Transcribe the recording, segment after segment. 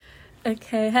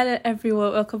Okay, hello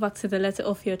everyone. Welcome back to the Letter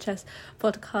Off Your Chest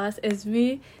podcast. It's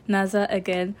me, Naza,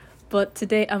 again. But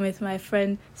today I'm with my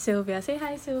friend Sylvia. Say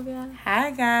hi, Sylvia. Hi,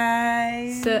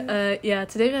 guys. So,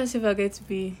 today me and Sylvia are going to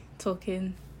be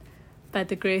talking by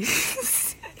the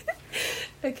grace.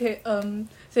 Okay.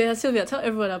 Sylvia, tell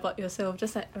everyone about yourself,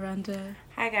 just like around there.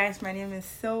 Hi, guys. My name is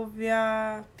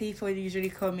Sylvia. People usually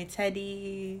call me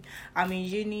Teddy. I'm in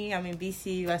uni. I'm in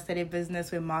BC. I study business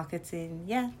with marketing.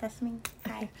 Yeah, that's me.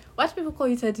 Hi. Okay. Why do people call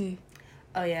you Teddy?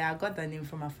 Oh, yeah. I got that name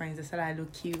from my friends. They said I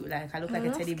look cute. Like, I look like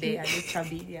a teddy cute. bear. I look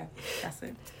chubby. Yeah, that's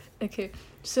it. Okay.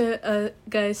 So,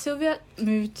 guys, Sylvia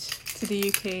moved to the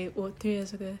UK, 3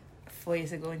 years ago? 4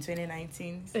 years ago in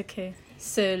 2019. Okay.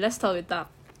 So, let's start with that.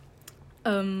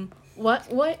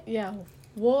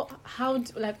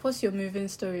 What's your moving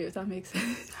story, if that makes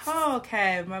sense? Oh,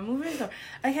 okay. My moving story.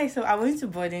 Okay, so I went to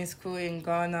boarding school in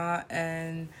Ghana,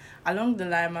 and along the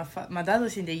line, my dad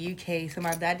was in the UK, so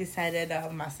my dad decided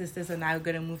my sisters and I were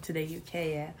going to move to the UK,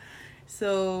 yeah.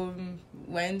 So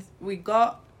when we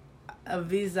got a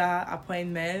visa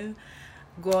appointment,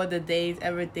 got the date,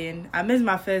 everything, I missed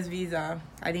my first visa.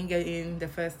 I didn't get in the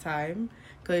first time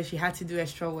because she had to do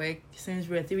extra work since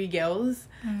we were 3 girls,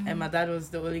 and my dad was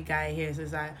the only guy here. So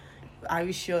it's like, are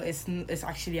you sure it's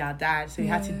actually our dad? So he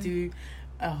had to do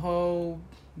a whole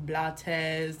blood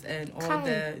test and all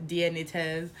the DNA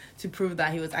tests to prove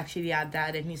that he was actually our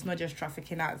dad and he's not just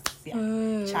trafficking us. Yeah,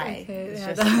 Okay. It's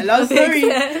Yeah, just a long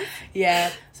story.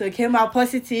 Yeah, so it came out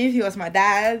positive. He was my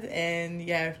dad, and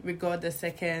yeah, we got the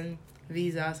second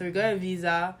visa. So we got a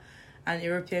visa, an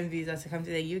European visa, to come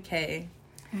to the UK.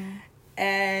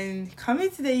 And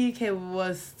coming to the UK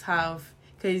was tough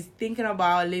because thinking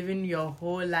about living your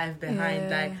whole life behind,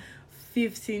 like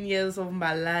 15 years of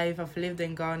my life I've lived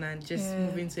in Ghana, and just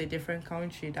moving to a different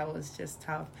country, that was just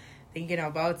tough thinking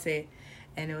about it.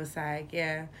 And it was like,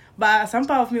 yeah, but some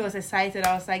part of me was excited.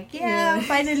 I was like,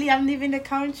 finally I'm leaving the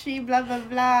country, blah blah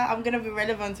blah, I'm gonna be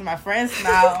relevant to my friends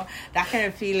now. That kind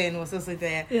of feeling was also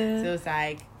there. So it was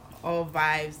like all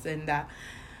vibes and that.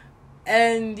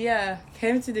 And yeah,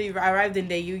 arrived in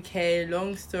the UK.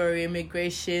 Long story,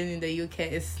 immigration in the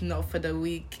UK is not for the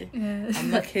weak. I'm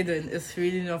not kidding, it's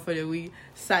really not for the weak.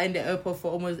 Sat in the airport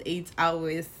for almost 8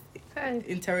 hours.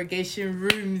 Interrogation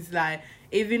rooms, like,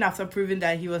 even after proving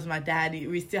that he was my dad,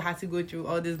 we still had to go through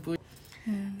all this bullshit.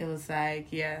 It was like,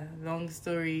 long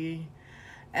story.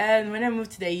 And when I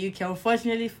moved to the UK,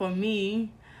 unfortunately for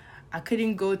me, I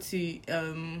couldn't go to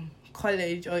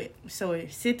college or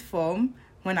sixth form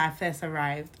when I first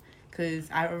arrived, because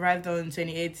I arrived on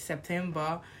 28th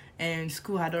September and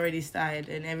school had already started,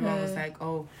 and everyone was like,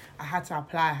 oh, I had to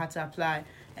apply.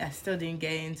 I still didn't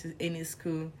get into any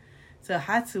school, so I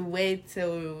had to wait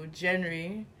till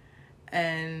January.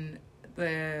 And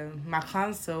my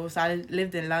council, so I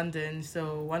lived in London,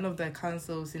 so one of the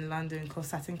councils in London called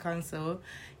Saturn Council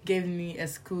gave me a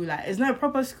school. Like, it's not a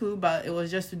proper school, but it was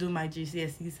just to do my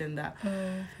GCSEs and that.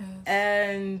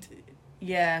 And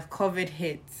COVID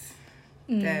hit.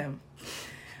 Damn.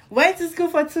 Went to school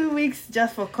for 2 weeks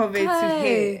just for COVID to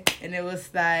hit. And it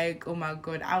was like, oh my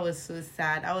God, I was so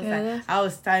sad. I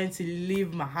was starting to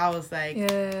leave my house. Like,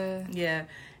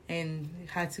 and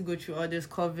had to go through all this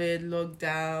COVID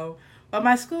lockdown. But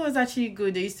my school was actually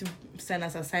good. They used to send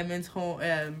us assignments home,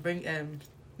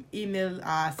 email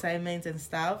our assignments and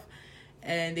stuff.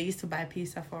 And they used to buy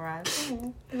pizza for us.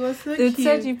 It was so cute. They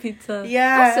sent you pizza.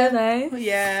 Yeah. That's so nice.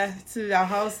 Yeah, to our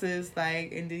houses,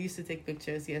 like, and they used to take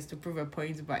pictures, to prove a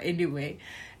point. But anyway,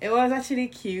 it was actually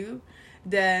cute.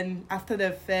 Then after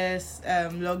the first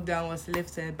lockdown was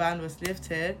lifted, ban was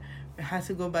lifted, we had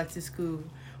to go back to school.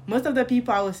 Most of the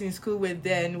people I was in school with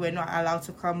then were not allowed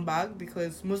to come back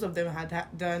because most of them had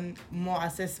done more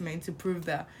assessment to prove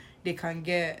that they can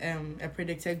get a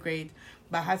predicted grade.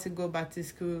 But I had to go back to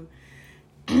school.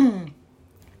 And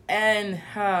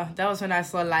that was when I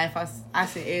saw life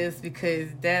as it is, because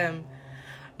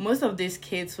most of these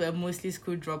kids were mostly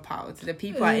school dropouts. The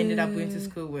people I ended up going to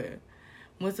school with,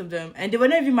 most of them, and they were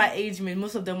not even my age mate.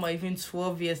 Most of them were even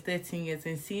 12 years, 13 years,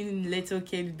 and seeing little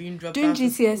kids being dropped doing out.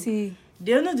 GCSE.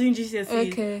 They were not doing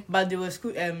GCSE, okay, but they were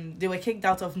school. They were kicked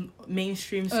out of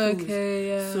mainstream schools. Okay,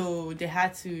 yeah. So they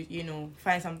had to,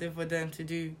 find something for them to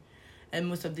do. And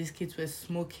most of these kids were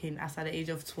smoking as at the age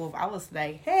of 12. I was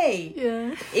like, hey,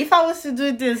 if I was to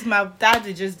do this, my dad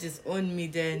would just disown me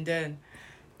there and then.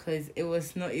 Because it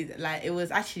was not, it was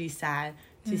actually sad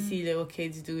to see little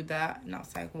kids do that. And I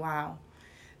was like, wow.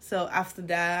 So after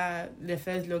that, the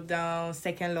first lockdown,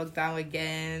 second lockdown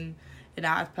again, and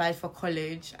I applied for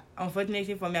college.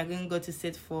 Unfortunately for me, I couldn't go to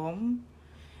sixth form.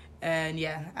 And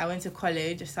I went to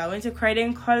college. So I went to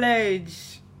Croydon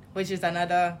College, which is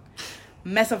another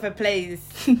mess of a place.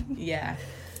 Yeah.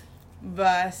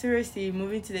 But seriously,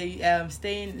 moving to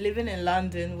living in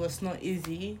London was not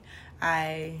easy.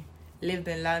 I lived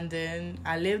in London.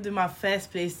 I lived in my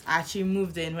first place. I actually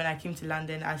moved in when I came to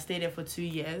London. I stayed there for 2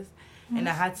 years, and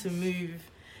I had to move.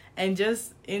 And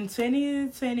just in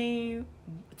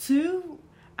 2022,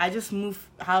 I just moved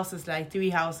houses, like 3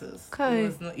 houses. Okay. It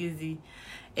was not easy.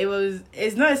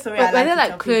 It's not a story But I were like they to like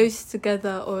tell close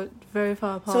together or very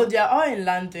far apart? So they're all in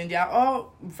London. They are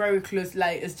all very close.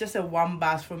 Like, it's just a 1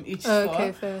 bus from each store.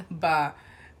 Okay, fair. But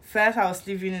first I was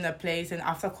living in a place, and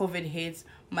after COVID hit,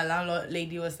 my landlord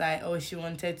lady was like, oh, she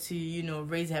wanted to,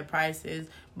 raise her prices,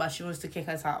 but she wants to kick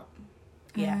us out.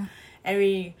 Yeah.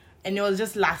 And it was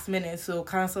just last minute, so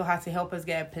council had to help us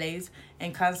get a place,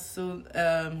 and council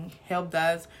helped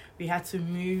us. We had to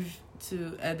move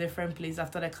to a different place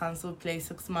after the council place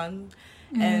 6 months.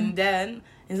 And then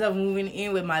instead of moving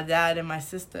in with my dad and my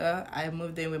sister, I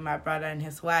moved in with my brother and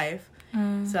his wife.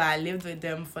 So I lived with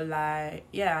them I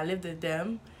lived with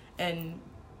them, and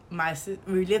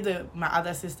we lived with my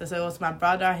other sister. So it was my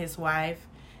brother, his wife,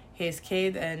 his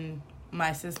kid, and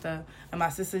my sister. And my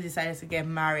sister decided to get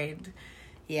married.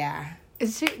 Yeah.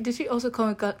 Did she also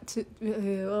come to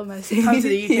what am I saying? Come to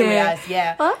the UK with us,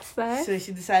 yeah. Oh, that's nice. So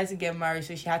she decided to get married,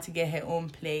 so she had to get her own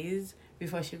place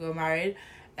before she got married.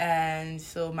 And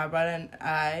so my brother and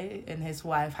I and his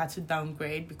wife had to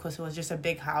downgrade because it was just a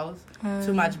big house,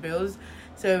 too much bills.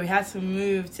 So we had to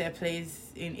move to a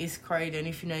place in East Croydon.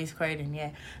 If you know East Croydon, yeah.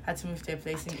 Had to move to a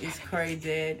place in East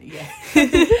Croydon, yeah.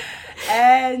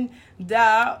 And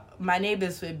my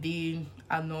neighbors were being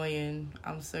annoying.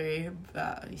 I'm sorry,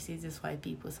 but you see, these white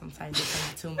people sometimes they can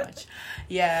be too much.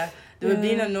 Yeah, they were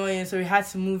being annoying, so we had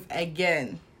to move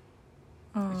again.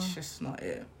 Which is just not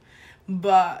it.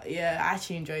 But yeah, I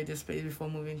actually enjoyed this place before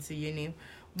moving to uni.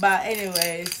 But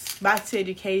anyways, back to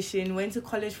education. Went to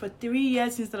college for 3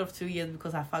 years instead of 2 years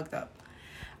because I fucked up.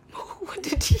 What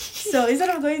did you? So instead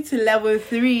of going to level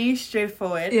 3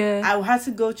 straightforward, I had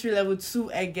to go through level 2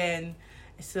 again.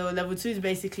 So level 2 is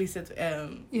basically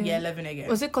year 11 again.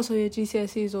 Was it because of your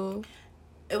GCSEs or?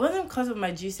 It wasn't because of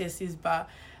my GCSEs, but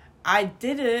I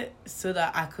did it so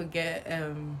that I could get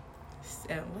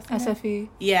what's that? SFE.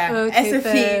 Yeah, okay,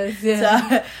 SFE. Yeah. So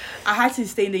I had to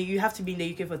you have to be in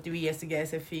the UK for 3 years to get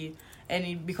SFE,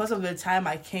 and because of the time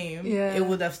I came, it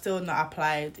would have still not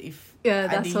applied if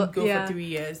I didn't go for 3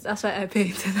 years. That's why I paid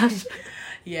international.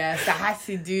 Yeah, so I had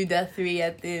to do that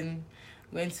 3-year thing.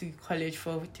 Went to college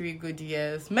for 3 good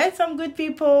years. Met some good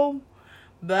people,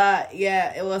 but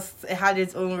yeah, it had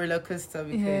its own roller coaster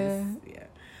because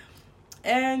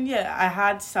And I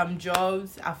had some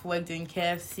jobs. I've worked in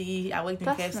KFC. I worked in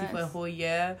KFC for a whole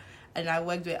year, and I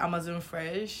worked with Amazon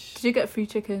Fresh. Did you get free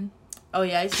chicken? Oh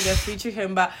yeah, I used to get free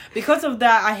chicken, but because of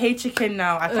that, I hate chicken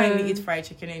now. I can't even eat fried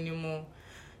chicken anymore.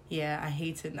 Yeah, I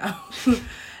hate it now.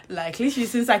 Like, literally,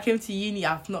 since I came to uni,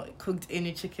 I've not cooked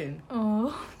any chicken.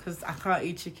 Oh. Because I can't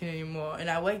eat chicken anymore. And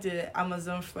I worked at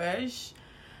Amazon Fresh.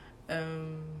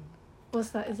 What's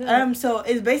that? Is it? So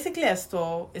it's basically a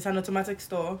store. It's an automatic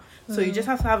store. So you just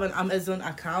have to have an Amazon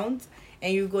account.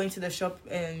 And you go into the shop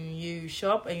and you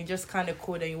shop. And you just kind of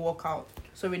code and you walk out.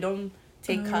 So we don't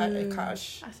take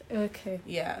cash. Okay.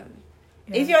 Yeah.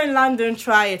 If you're in London,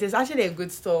 try it. It's actually a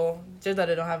good store. Just that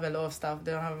they don't have a lot of stuff.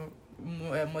 They don't have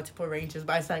multiple ranges,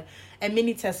 but it's like a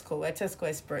mini Tesco, a Tesco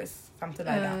Express, something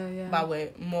like that, but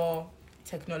with more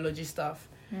technology stuff.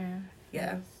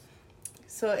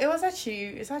 So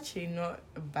it's actually not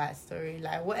a bad story.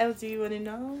 Like, what else do you want to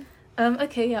know?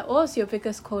 What was your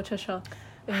biggest culture shock?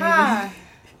 Let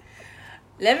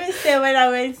me say when I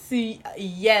went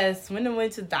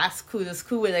to that school, the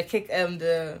school where they kick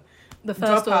the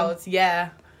first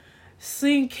dropouts,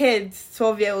 seeing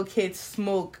 12-year-old kids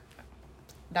smoke.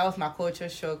 That was my culture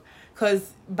shock.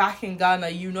 Because back in Ghana,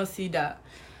 you not see that.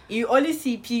 You only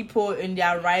see people in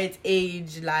their right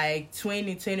age, like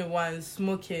 20, 21,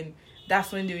 smoking.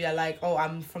 That's when they were like, oh,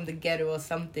 I'm from the ghetto or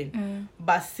something.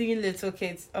 But seeing little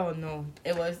kids, oh no.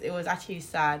 It was actually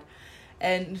sad.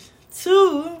 And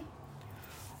 2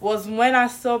 was when I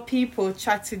saw people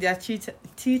chat to their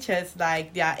teachers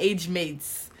like their age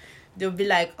mates. They'll be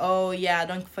like, oh yeah, I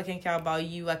don't fucking care about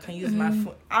you. I can use my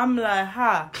phone. I'm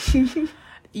like,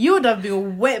 you would have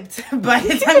been whipped by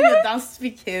the time you're done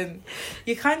speaking.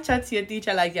 You can't chat to your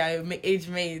teacher like your age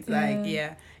mates. Like,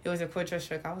 it was a culture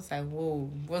shock. I was like, whoa,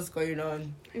 what's going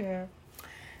on? Yeah.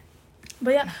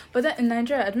 But then in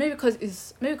Nigeria, maybe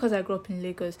because I grew up in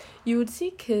Lagos, you would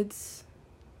see kids.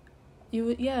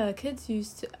 Kids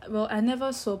used to. Well, I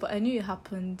never saw, but I knew it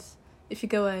happened. If you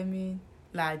get what I mean.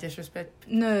 Like disrespect?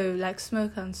 No, like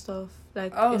smoke and stuff.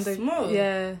 Like smoke.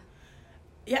 Yeah.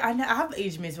 Yeah, and I have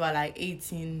age mates who are like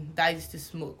 18 that used to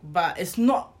smoke, but it's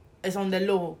on the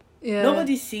low. Yeah.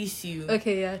 Nobody sees you.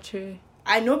 Okay, yeah, true.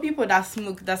 I know people that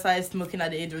started smoking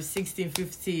at the age of 16,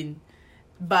 15,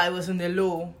 but it was on the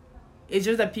low. It's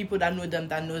just the people that know them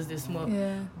that knows they smoke.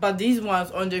 Yeah. But these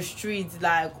ones on the streets,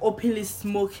 like, openly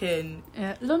smoking.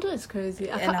 Yeah, London is crazy.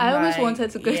 And I always like, wanted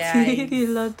to go to uni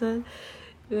in London.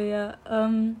 But yeah.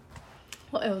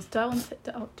 What else? Do I want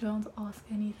to ask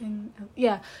anything else?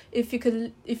 Yeah. If you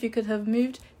could have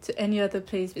moved to any other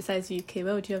place besides UK,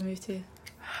 where would you have moved to?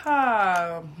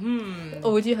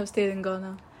 Or would you have stayed in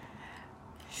Ghana?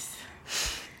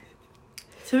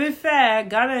 To be fair,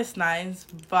 Ghana is nice,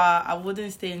 but I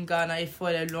wouldn't stay in Ghana if for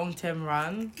a long-term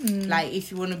run. Like, if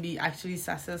you want to be actually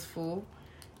successful,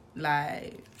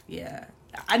 like, yeah.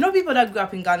 I know people that grew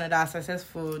up in Ghana that are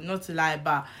successful, not to lie,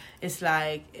 but it's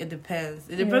like, it depends.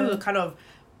 It depends on the kind of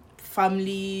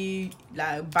family,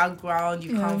 like, background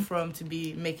you come from to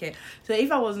be making. So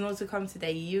if I was not to come to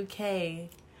the UK,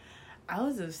 I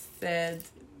would have said...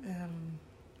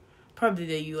 probably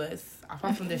the US,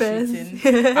 apart from the shooting.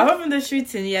 Apart from the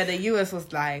shooting, yeah, the US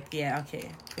was like, yeah, okay,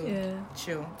 cool,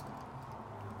 chill.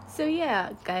 So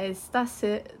yeah, guys, that's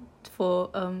it for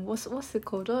what's it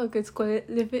called? Oh, good, call it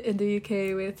Live It in the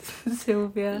UK with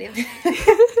Sylvia.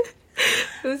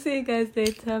 We'll see you guys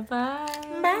later. Bye.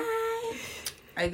 Bye.